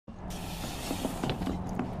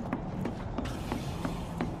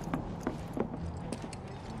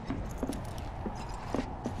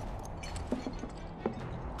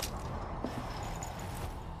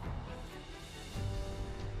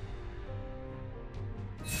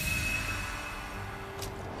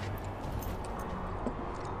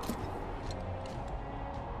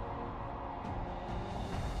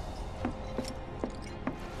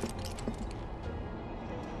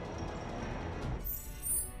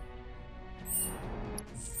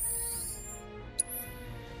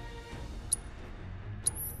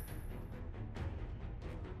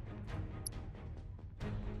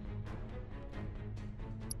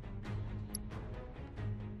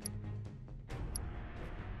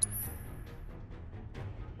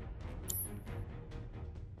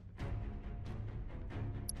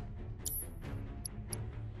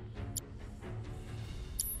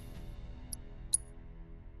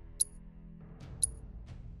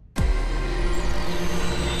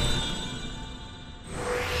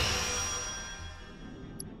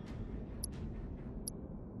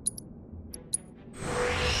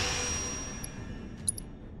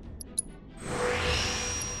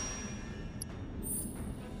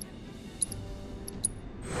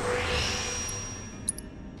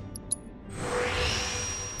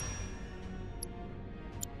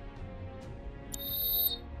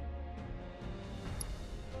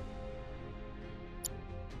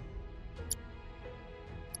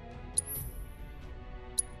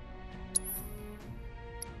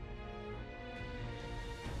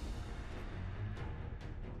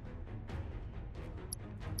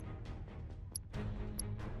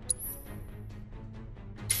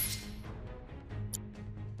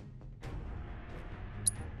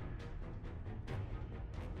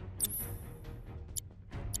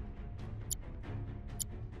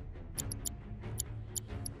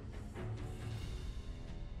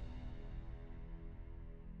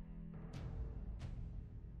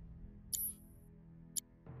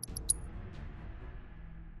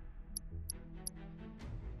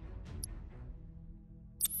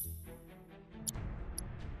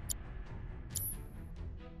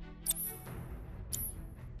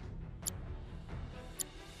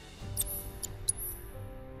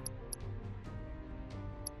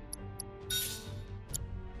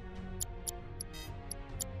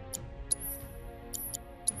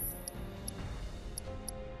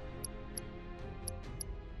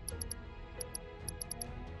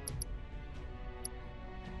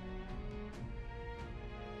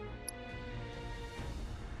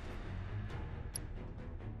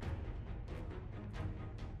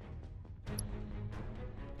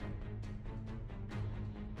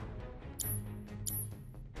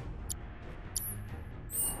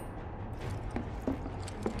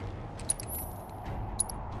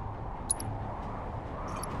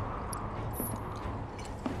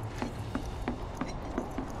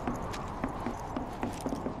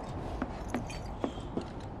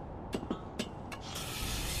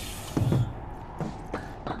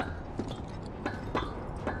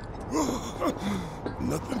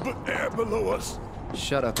Nothing but air below us.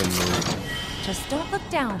 Shut up and move. Just don't look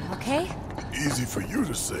down, okay? Easy for you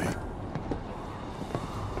to say.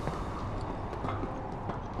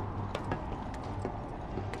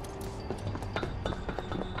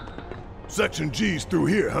 Section G's through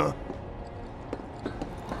here, huh?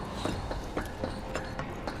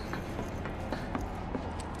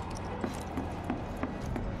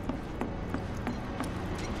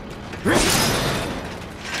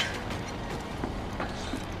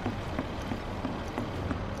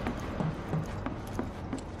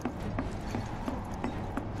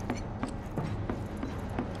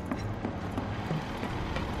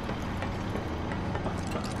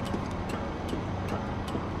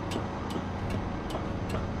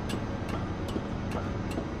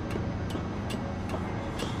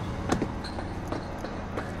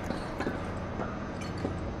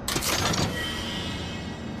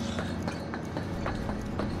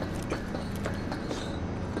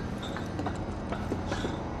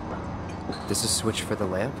 This is switch for the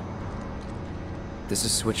lamp? This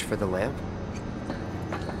is switch for the lamp?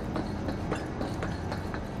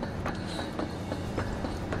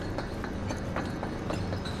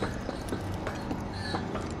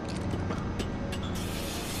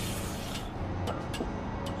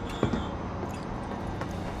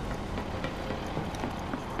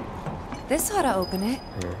 This ought to open it.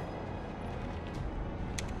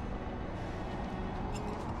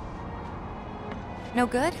 No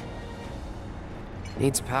good?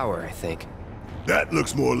 Needs power, I think. That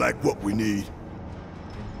looks more like what we need.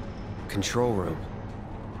 Control room.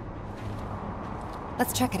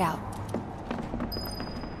 Let's check it out.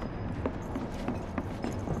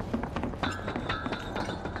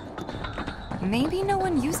 Maybe no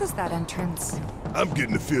one uses that entrance. I'm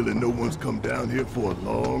getting the feeling no one's come down here for a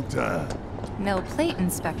long time. No plate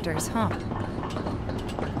inspectors, huh?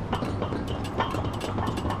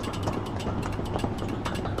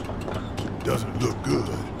 Doesn't look good.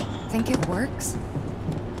 Think it works?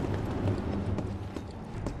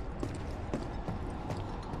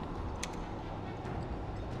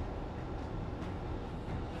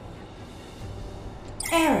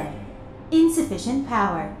 Error. Insufficient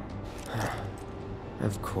power.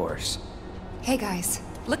 Of course. Hey guys,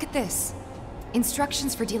 look at this.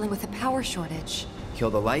 Instructions for dealing with a power shortage. Kill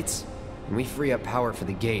the lights, and we free up power for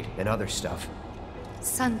the gate and other stuff.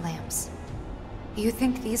 Sun lamps. You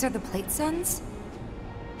think these are the plate suns?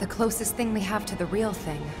 The closest thing we have to the real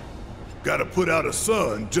thing. Gotta put out a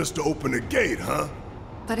sun just to open the gate, huh?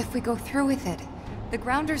 But if we go through with it, the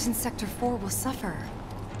grounders in Sector 4 will suffer.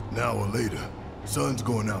 An hour later, sun's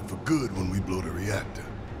going out for good when we blow the reactor.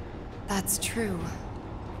 That's true.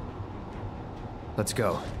 Let's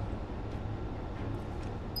go.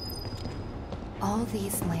 All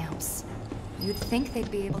these lamps. You'd think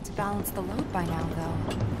they'd be able to balance the load by now,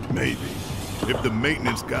 though. Maybe. If the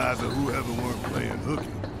maintenance guys or whoever weren't playing hooky.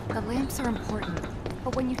 The lamps are important,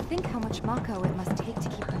 but when you think how much Mako it must take to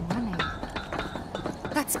keep them running...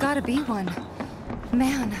 That's gotta be one.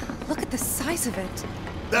 Man, look at the size of it.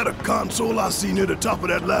 That a console I see near the top of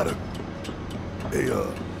that ladder?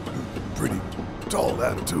 Pretty tall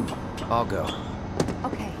ladder, too. I'll go.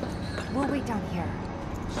 Okay, we'll wait down here.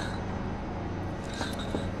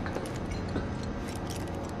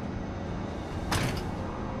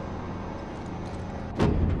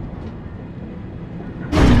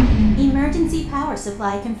 Emergency power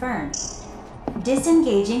supply confirmed.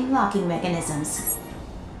 Disengaging locking mechanisms.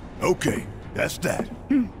 Okay, that's that.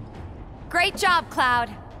 Great job, Cloud.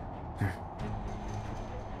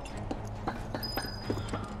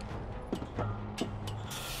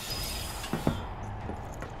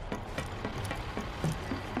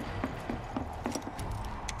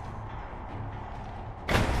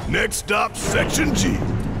 Next stop, Section G.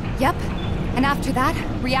 Yep, and after that,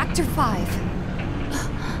 Reactor 5.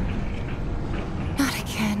 Not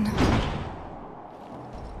again.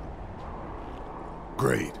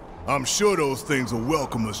 Great. I'm sure those things will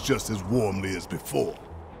welcome us just as warmly as before.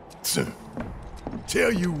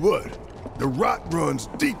 Tell you what, the rot runs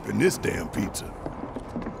deep in this damn pizza.